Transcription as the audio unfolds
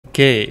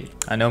Okay,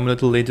 I know I'm a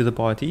little late to the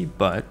party,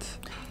 but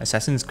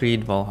Assassin's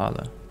Creed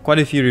Valhalla. Quite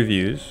a few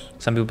reviews.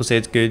 Some people say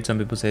it's good, some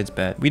people say it's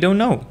bad. We don't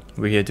know.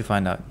 We're here to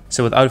find out.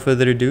 So without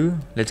further ado,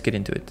 let's get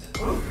into it.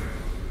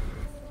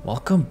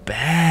 Welcome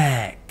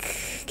back.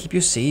 Keep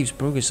your saves,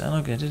 progress,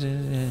 unlock.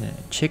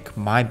 Check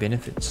my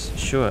benefits.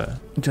 Sure.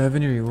 Do I have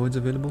any rewards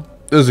available?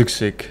 This looks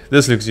sick.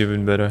 This looks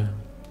even better.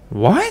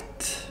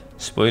 What?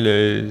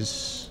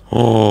 Spoilers.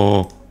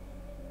 Oh.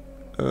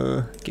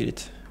 Get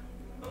it.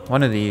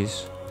 One of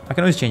these. I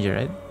can always change it,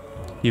 right?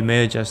 You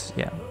may adjust,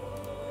 yeah.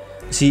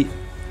 See,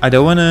 I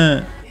don't want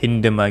to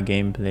hinder my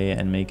gameplay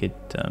and make it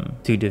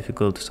too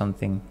difficult or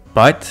something.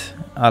 But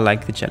I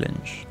like the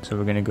challenge. So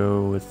we're gonna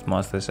go with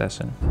Master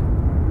Assassin.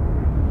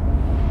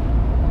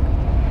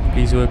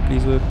 Please work,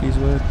 please work, please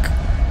work.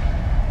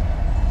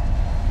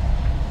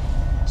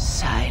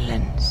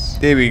 Silence.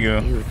 There we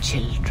go. You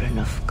children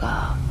of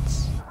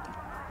gods.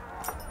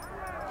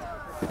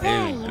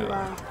 There we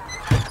go.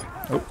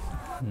 Oh,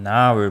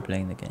 now we're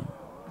playing the game.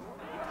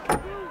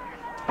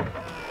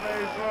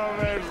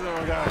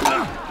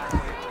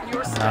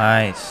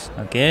 Nice.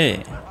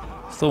 Okay.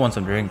 Still want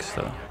some drinks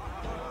though.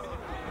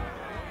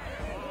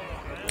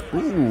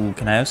 Ooh,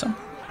 can I have some?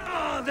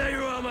 Oh, there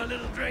you are, my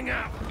little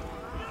dringer.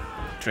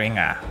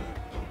 Dringer.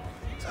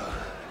 So,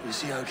 you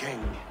see our king?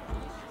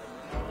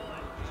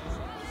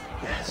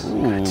 Yes.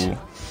 Ooh. Good. I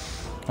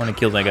want to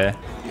kill that guy.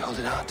 You hold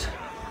it out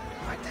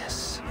like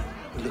this.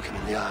 You look him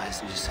in the eyes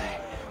and you say,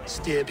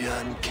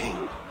 Styrbjörn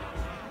King,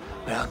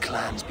 may our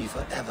clans be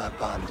forever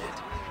bonded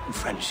in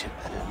friendship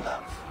and in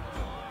love.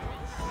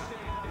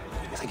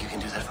 You think you can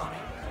do that for me?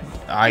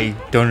 I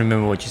don't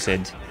remember what you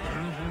said.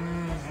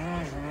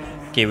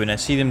 Okay, when I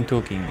see them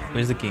talking,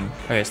 where's the king?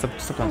 Okay, stop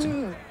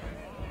dancing.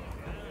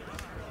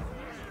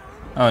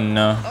 Oh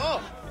no.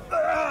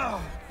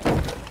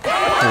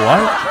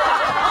 What?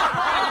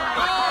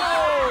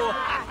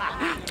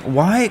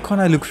 Why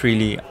can't I look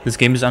freely? This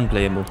game is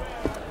unplayable.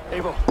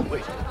 Abel,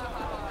 wait.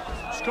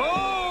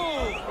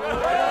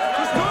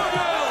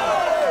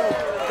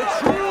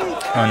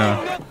 Oh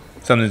no.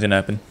 Something's gonna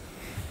happen.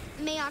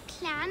 May our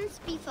clans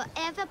be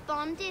forever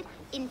bonded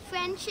in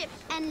friendship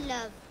and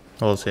love.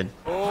 Well said.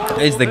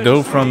 It's the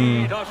girl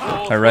from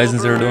Horizon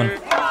Zero Dawn.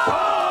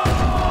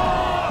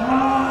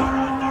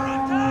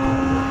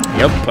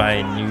 Yep,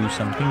 I knew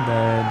something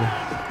bad.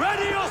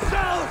 Ready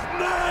yourself,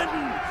 men!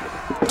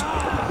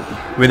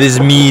 With his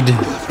mead,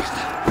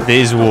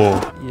 there is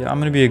war. Yeah, I'm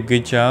gonna be a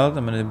good child.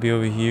 I'm gonna be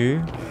over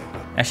here.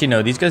 Actually,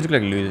 no, these guys look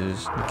like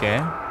losers. Okay.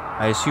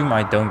 I assume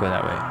I don't go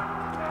that way.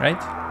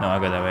 Right? No, I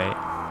go that way.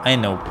 I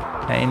know.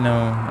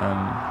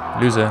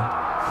 Loser.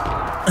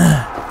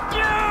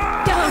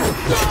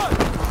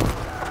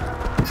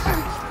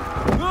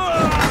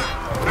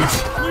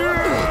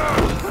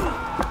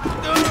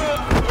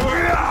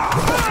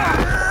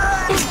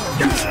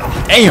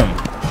 Damn!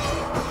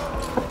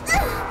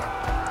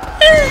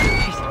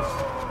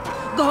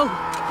 Go!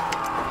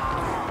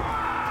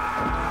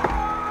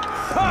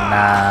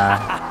 Nah.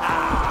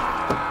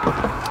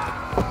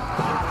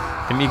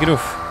 Let me get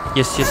off.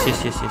 Yes.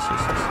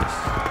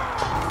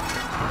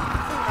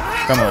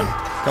 Come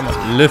on,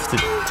 lift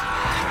it.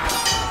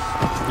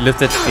 Lift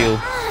that steel.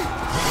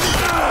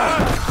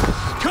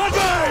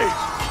 Cadre!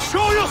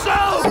 Show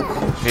yourself!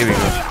 There we go.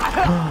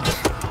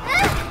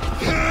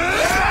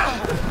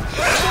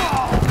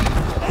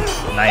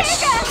 Nice.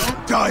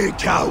 Die a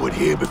coward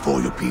here before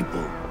your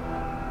people,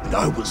 and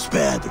I will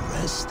spare the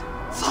rest.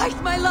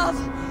 Fight, my love!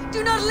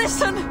 Do not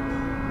listen!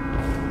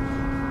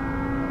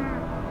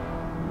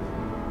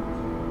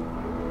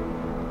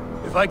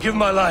 If I give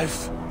my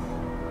life,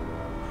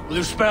 will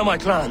you spare my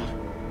clan?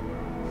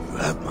 You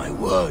have my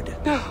word.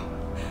 No,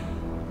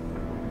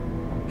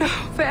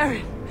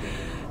 Aaron!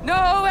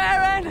 No,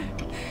 Aaron!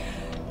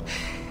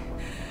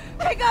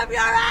 Pick up your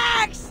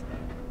axe!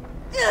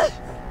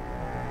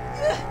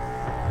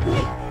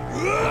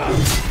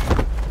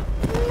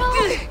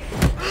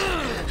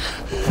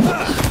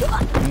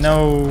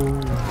 No.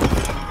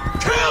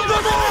 Kill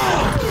them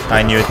all!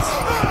 I knew it.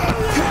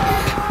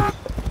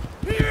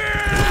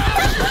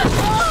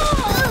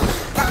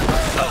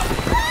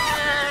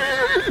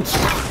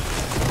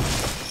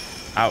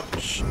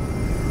 Ouch.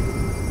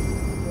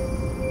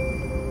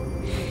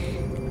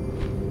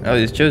 Oh,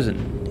 he's chosen.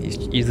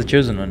 He's the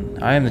chosen one.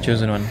 I am the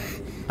chosen one.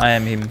 I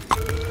am him.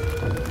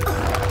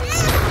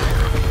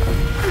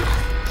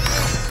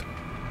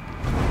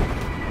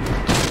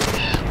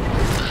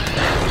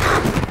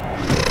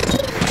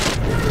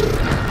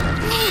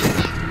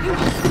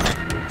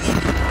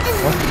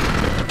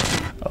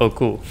 Oh,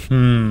 cool.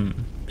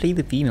 Play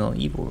the female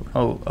evil.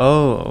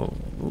 Oh.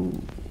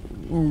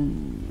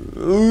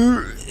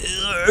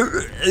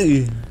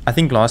 I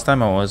think last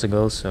time I was a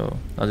girl, so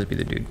I'll just be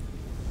the dude.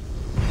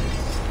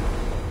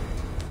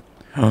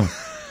 Oh.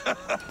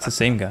 It's the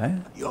same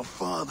guy? Your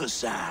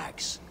father's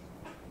axe.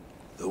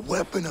 The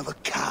weapon of a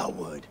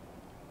coward.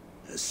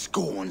 A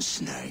scorned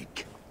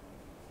snake.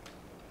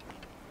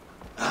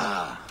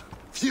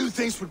 Few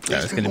things would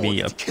please it's me gonna more be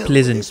than a to kill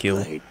pleasant with this kill.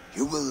 blade.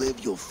 You will live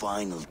your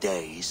final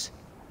days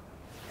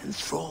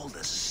enthralled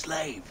as a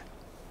slave.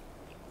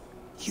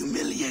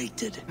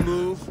 humiliated.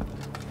 Move.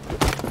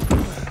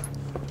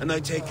 And I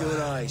take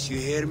your eyes, you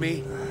hear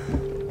me?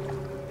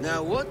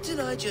 Now what did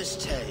I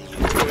just tell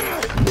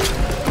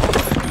you?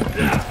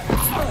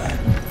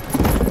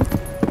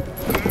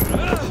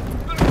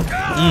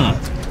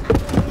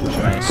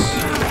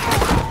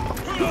 Nice.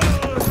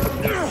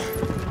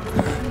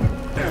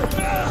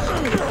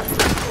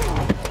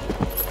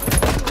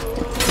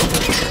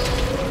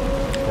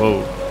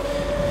 Whoa.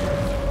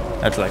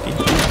 That's lucky.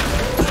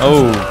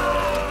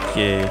 Oh.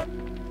 Okay.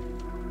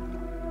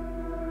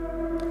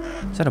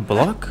 Is that a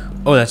block?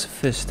 Oh, that's a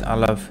fist. I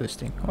love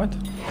fisting. What?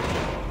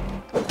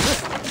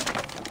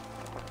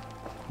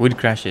 Wood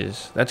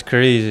crashes. That's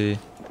crazy.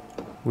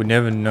 Would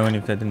never known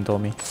if that didn't tell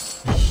me.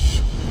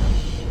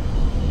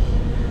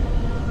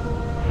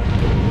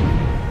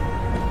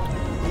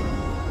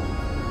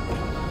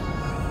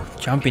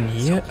 Jump in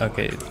here?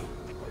 Okay.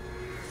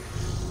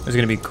 It's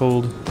gonna be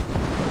cold.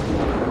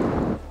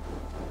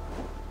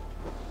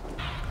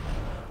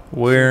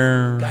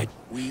 Where?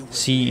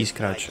 C is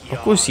crouch. Of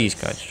course C is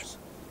crouch.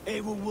 How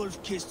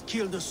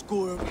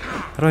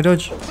do I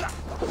dodge?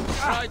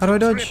 How do I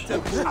dodge?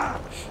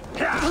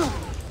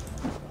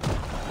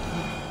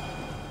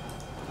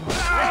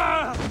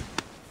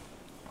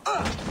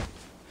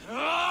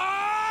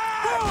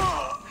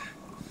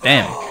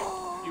 Damn.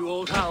 You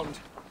old hound.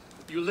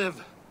 You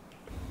live.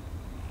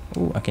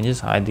 Oh, I can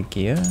just hide the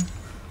gear.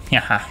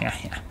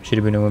 Yeah. Should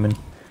have been a woman.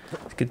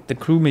 Let's get the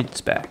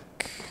crewmates back.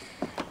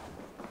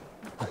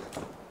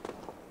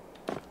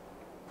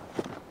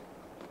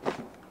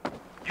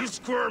 You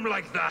squirm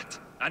like that,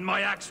 and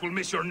my axe will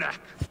miss your neck.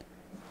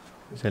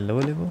 Is that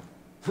lower level?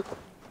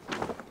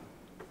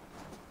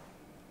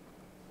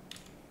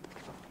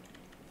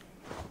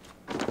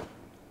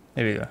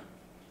 There we go.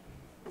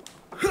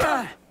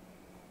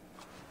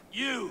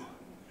 You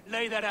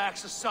lay that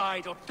axe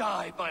aside or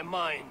die by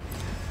mine.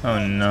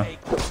 Oh no.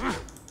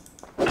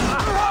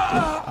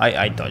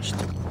 I dodged.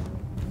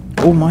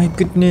 Oh my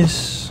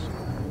goodness.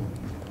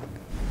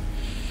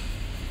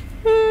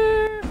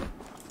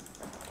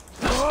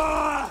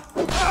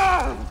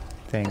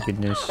 Thank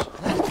goodness.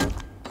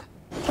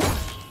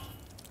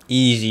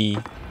 Easy.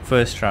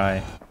 First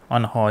try.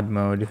 On hard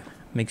mode.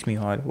 Makes me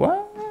hard.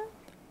 What?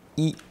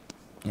 E.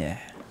 Yeah.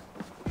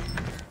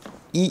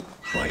 E.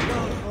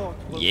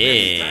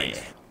 Yeah.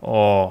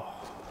 Oh.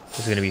 This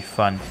is gonna be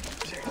fun.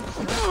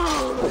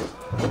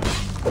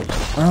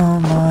 Oh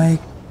my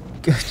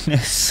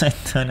goodness. I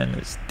don't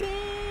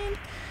understand.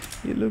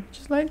 You look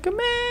just like a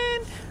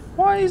man.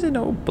 Why is it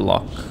no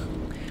block?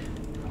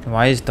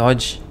 Why is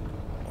dodge?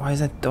 Why is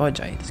that dodge?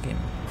 I hate this game.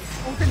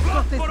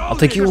 I'll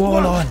take you all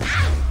on.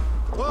 I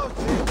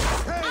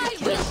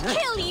will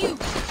kill you!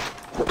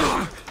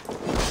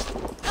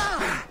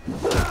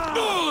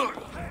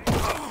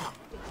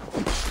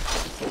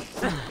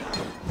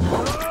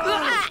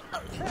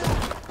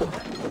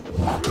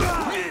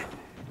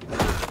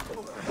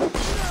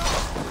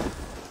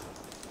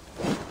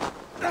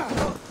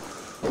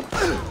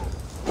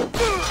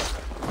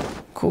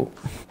 Cool.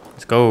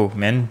 Let's go,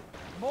 man.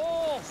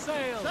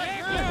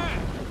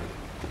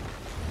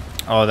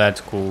 Oh,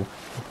 that's cool.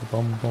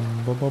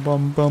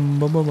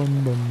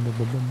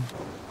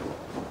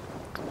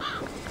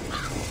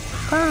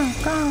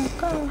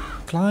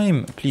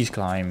 Climb. Please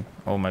climb.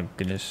 Oh my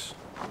goodness.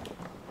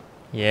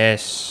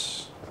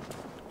 Yes.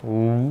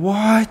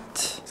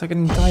 What? It's like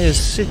an entire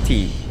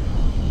city.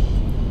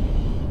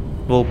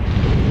 Well,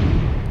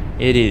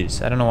 it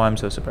is. I don't know why I'm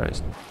so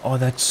surprised. Oh,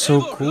 that's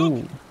so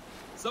cool.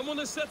 Someone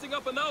is setting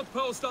up an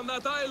outpost on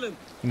that island.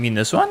 You mean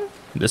this one?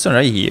 This one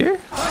right here?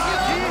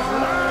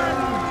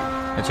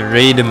 Let's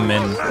raid him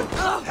in.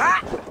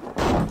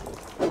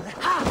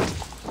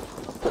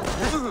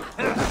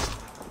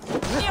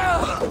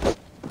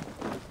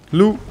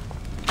 Loot.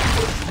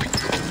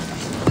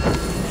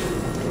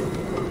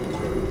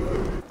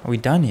 Are we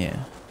done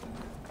here?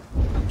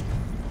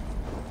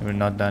 We're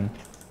not done.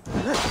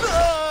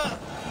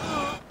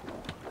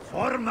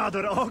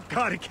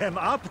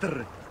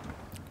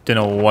 Don't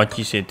know what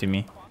you said to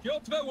me.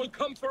 Jotve will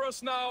come for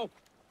us now,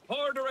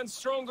 harder and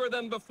stronger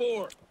than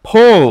before.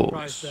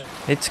 Pause.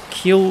 Let's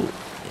kill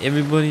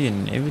everybody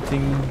and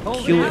everything.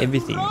 Kill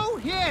everything.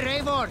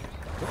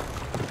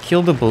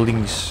 Kill the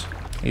buildings.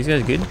 These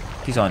guys good?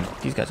 These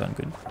guys aren't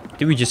good.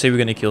 Did we just say we're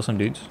gonna kill some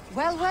dudes?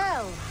 Well,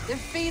 the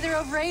feeder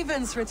of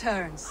ravens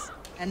returns,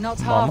 and not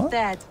Mama? half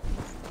dead.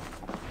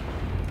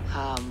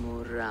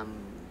 Hamuram.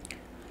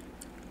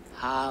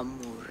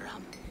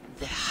 Hamuram.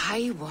 The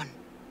High One.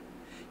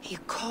 He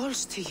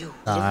calls to you.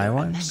 The High Deliver a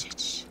One?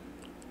 message.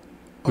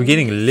 We're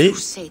getting Only lit.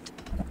 Crusade.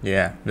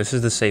 Yeah, this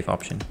is the safe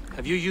option.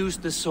 Have you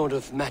used this sort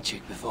of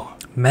magic before?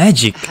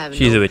 Magic. Have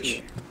She's no a witch.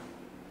 fear.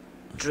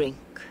 Drink.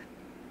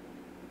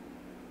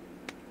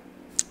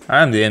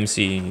 I'm the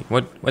MC.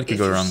 What could If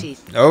go you wrong? see-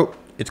 Oh,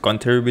 it's gone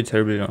terribly,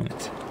 terribly wrong.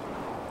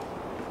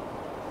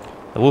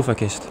 The wolf I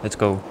kissed. Let's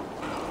go.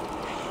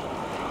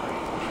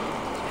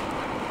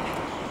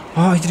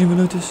 Oh, I didn't even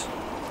notice.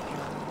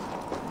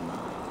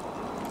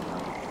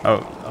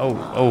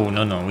 Oh,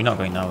 no, we're not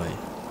going that way.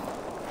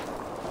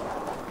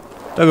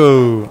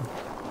 Doggo!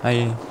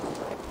 Hi.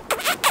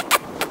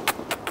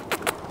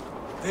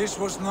 This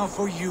was not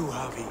for you,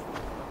 Javi.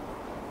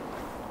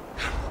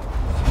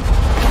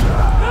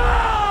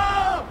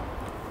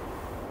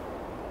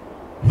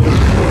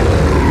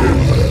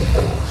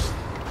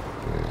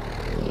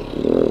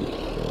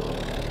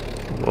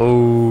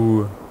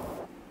 Whoa.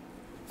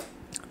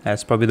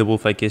 That's probably the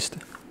wolf I kissed.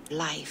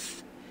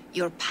 Life,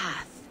 your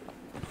path,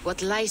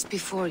 what lies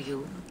before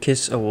you,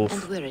 Kiss a and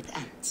wolf. where it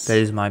ends. That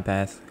is my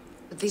path.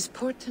 But these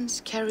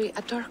portents carry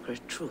a darker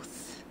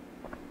truth.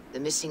 The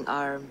missing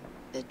arm,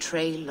 the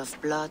trail of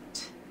blood,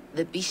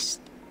 the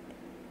beast.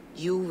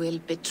 You will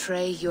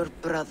betray your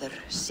brother,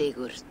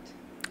 Sigurd.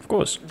 Of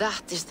course.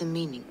 That is the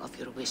meaning of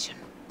your vision.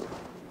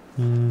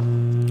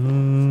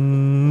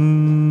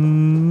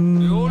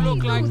 You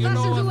look like you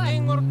know a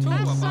thing or two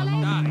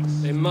about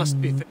dice. They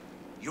must be.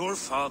 Your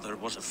father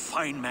was a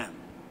fine man.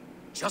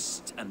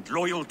 Just and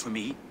loyal to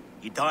me,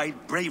 he died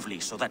bravely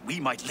so that we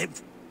might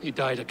live. He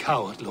died a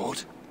coward,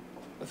 Lord.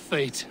 A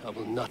fate I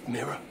will not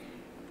mirror.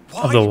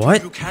 Why Of the what?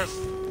 do you care?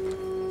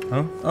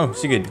 Oh,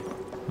 Sigurd.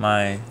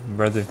 My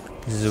brother.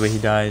 This is where he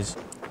dies.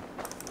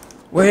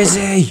 Where is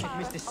he?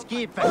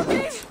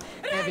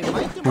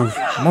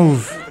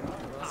 Move.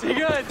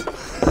 Sigurd!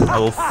 I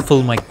will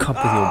fill my cup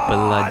with your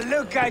blood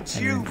Look at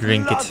you, and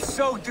drink it.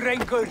 so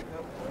drinker.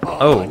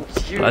 Oh,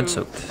 blood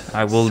soaked.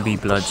 I will be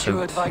blood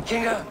soaked.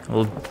 Vikinger! I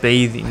will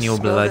bathe in your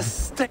blood.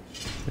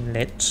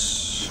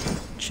 Let's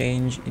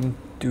change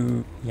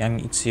into young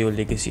Ezio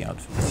legacy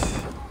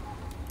outfit.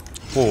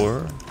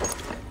 Or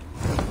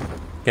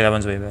okay, that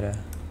one's way better.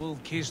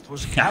 Wolf-Kissed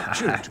was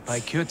captured by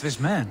Kjotve's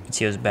men.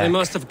 Ezio's They back.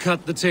 must have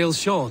cut the tail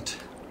short.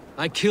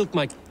 I killed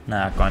my...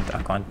 Nah, I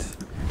can't.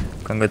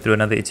 Can't go through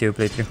another Ezio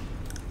playthrough.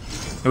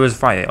 It was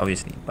fire,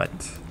 obviously, but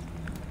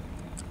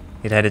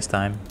it had its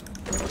time.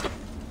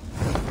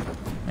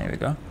 There we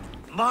go.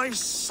 My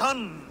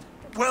son,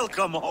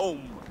 welcome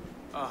home.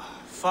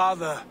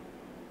 Father,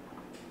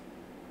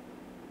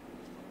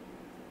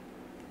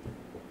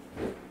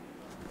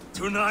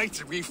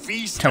 Tonight we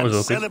feast That was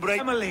and awkward. celebrate.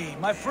 family,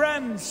 my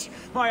friends,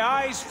 my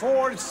eyes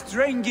forged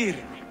Strengir.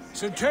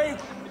 So take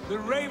the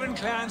Raven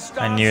clan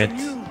starts knew it.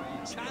 anew.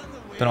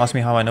 Don't ask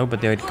me how I know, but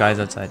there are guys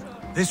outside.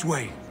 This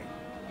way,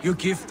 your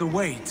gift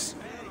awaits.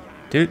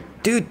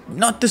 Dude,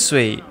 not this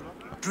way.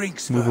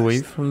 Drinks Move first.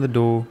 away from the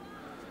door.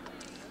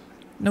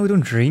 No, we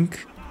don't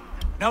drink.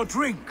 Now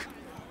drink.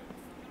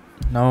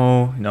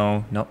 No.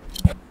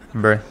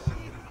 Bruh.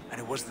 And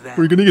it was then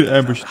We're gonna get I felt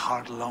ambushed. a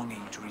heart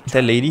longing to return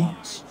That lady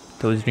once.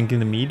 that was drinking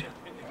the mead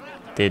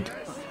did.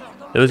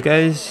 Those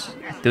guys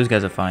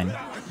are fine.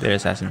 They're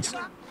assassins.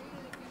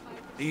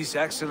 These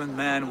excellent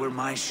men were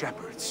my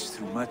shepherds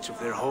through much of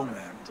their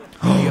homeland,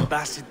 the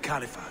Abbasid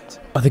Caliphate.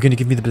 Are they gonna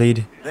give me the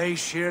blade? They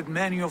shared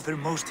many of their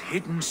most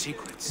hidden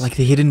secrets. Like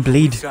the hidden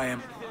blade?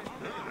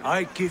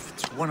 I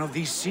gift one of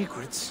these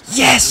secrets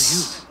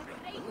Yes!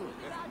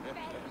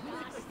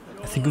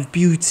 I think of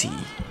beauty.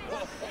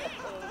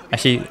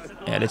 Actually,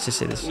 yeah, let's just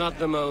say this. Not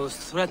the most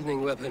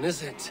threatening weapon,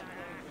 is it?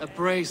 A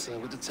bracer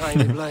with a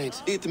tiny blade.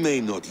 It may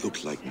not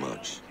look like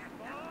much,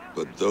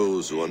 but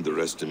those who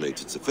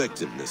underestimate its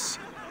effectiveness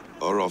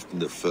are often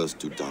the first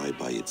to die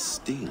by its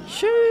sting.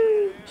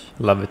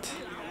 Love it.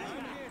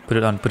 Put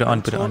it on.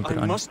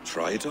 I must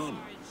try it on.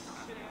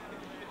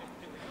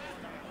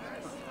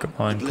 Come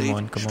on.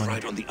 Try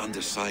it on the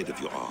underside of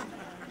your arm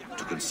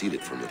to conceal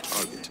it from your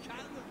target.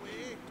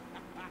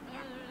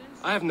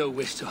 I have no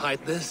wish to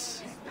hide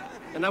this.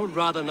 And I would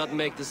rather not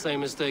make the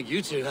same mistake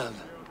you two have.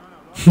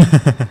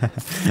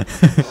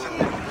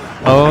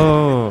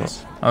 Oh,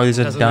 these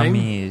are Has a name?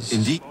 dummies.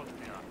 Indeed.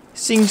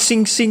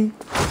 Sing.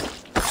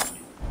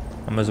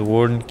 I must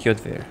warn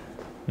Kjotver.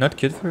 Not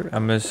Kjotver, I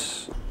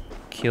must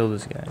kill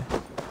this guy.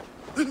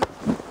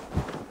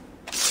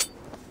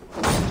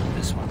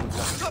 This one would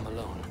not come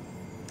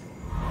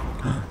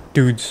alone.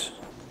 Dudes.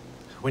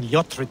 When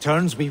Yacht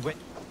returns, we wait.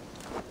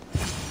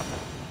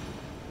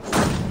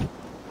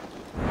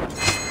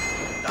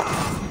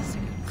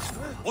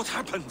 What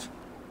happened?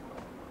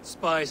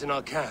 Spies in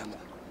our camp.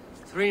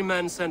 3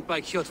 men sent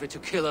by Kjotve to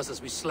kill us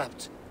as we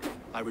slept.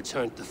 I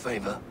returned the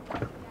favor.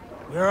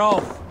 We're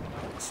off.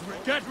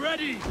 Get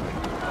ready!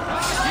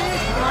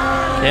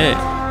 Okay.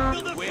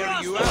 Where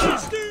are you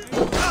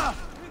at?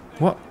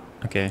 What?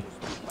 Okay.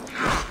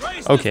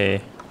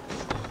 Okay.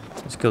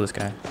 Let's kill this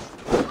guy.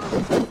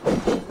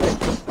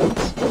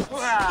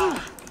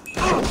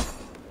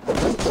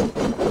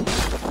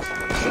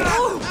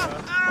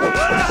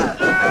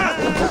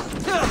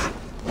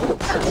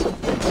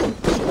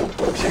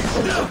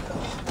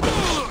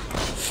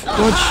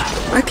 Dodge!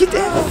 I get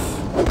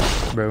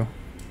F! Bro.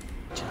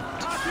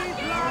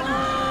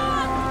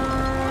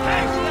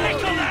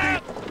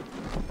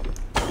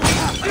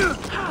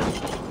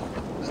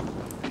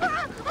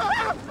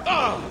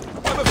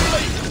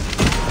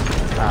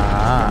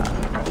 Ah.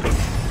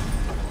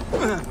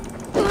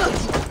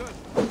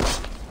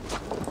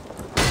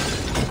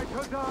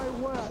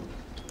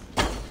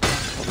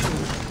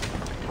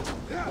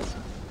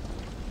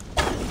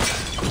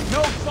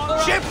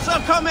 Ships are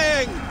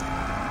coming!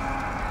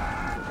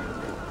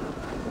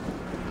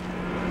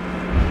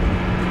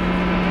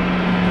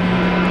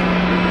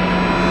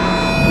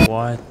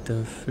 What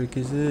the frick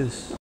is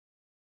this?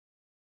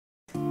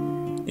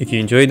 If you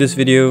enjoyed this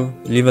video,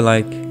 leave a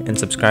like and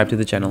subscribe to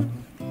the channel.